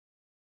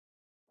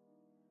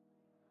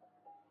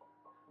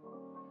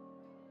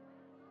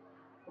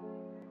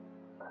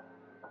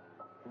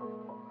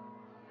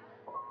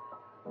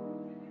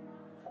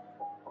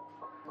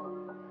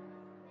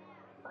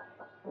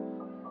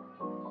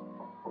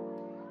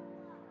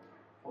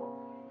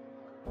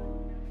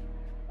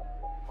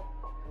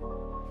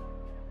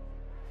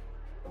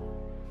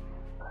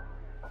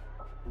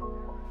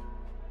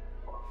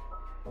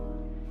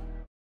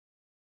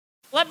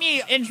Let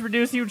me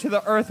introduce you to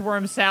the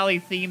Earthworm Sally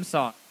theme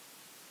song.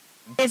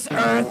 It's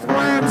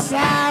Earthworm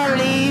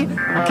Sally,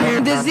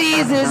 curing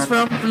diseases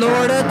from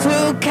Florida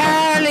to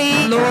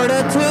Cali.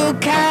 Florida to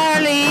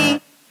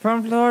Cali.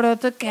 From Florida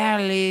to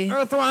Cali.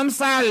 Earthworm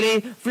Sally,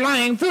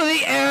 flying through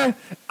the air.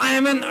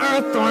 I'm an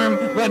earthworm,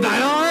 but I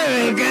don't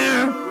really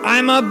care.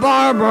 I'm a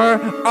barber,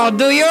 I'll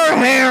do your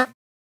hair.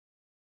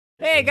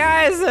 Hey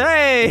guys,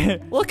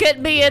 hey! Look at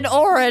me in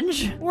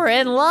orange. We're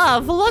in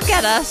love. Look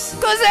at us.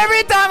 Cause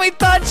every time we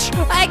touch,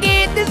 I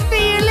get this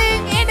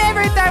feeling. And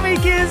every time we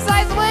kiss,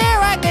 I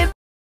swear I can.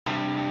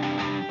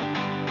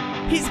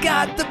 He's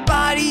got the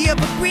body of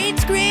a green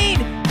screen.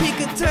 He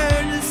could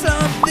turn to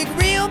something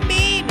real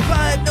mean,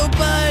 but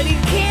nobody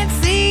can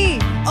see.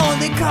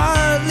 Only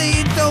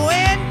Carlito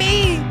and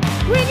me.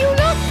 When you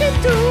looked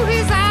into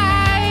his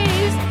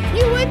eyes,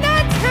 you would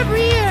not have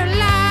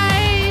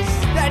realized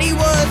that he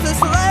was a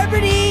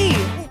celebrity.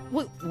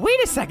 Wait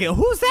a second,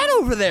 who's that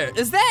over there?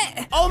 Is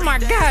that, oh my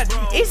god,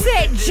 is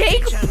that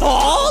Jake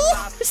Paul?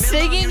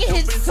 Singing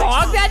his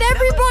song that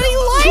everybody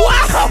likes?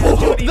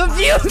 Wow, the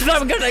views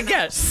I'm gonna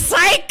get.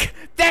 Psych!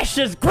 That's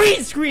just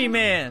green screen,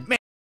 man.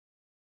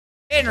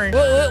 Henry,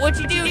 what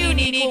you do,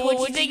 Nico?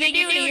 What you think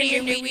you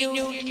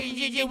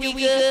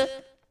do?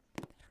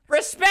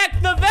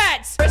 Respect the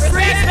vets!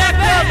 Respect the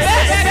vets!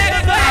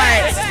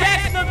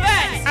 Respect the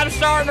vets! I'm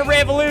starting a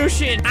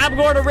revolution. I'm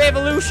going to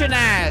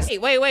revolutionize. Hey,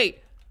 wait.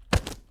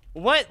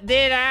 What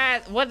did I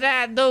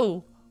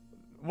do?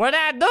 What did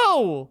I do?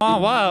 Oh,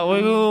 wow,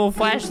 we go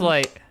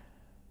flashlight.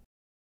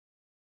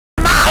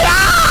 My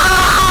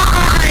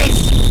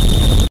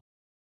eyes!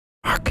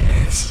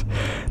 Marcus.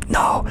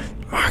 No,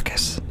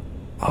 Marcus.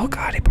 Oh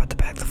god, he brought the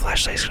back. The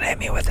flashlight's gonna hit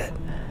me with it.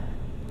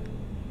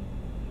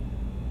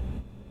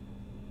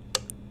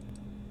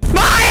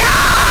 My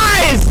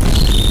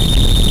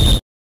eyes!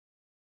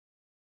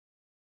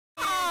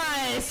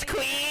 Eyes,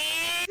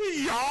 queen!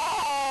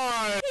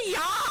 Yawn!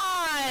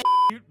 Yawn!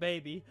 Cute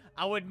baby.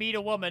 I would meet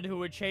a woman who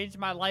would change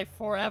my life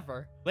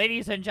forever.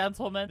 Ladies and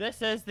gentlemen,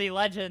 this is the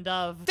legend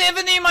of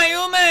Tiffany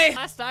Mayume!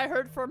 Last I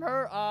heard from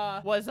her,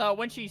 was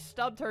when she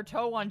stubbed her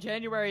toe on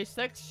January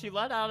 6th, she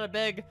let out a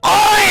big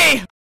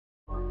Oi!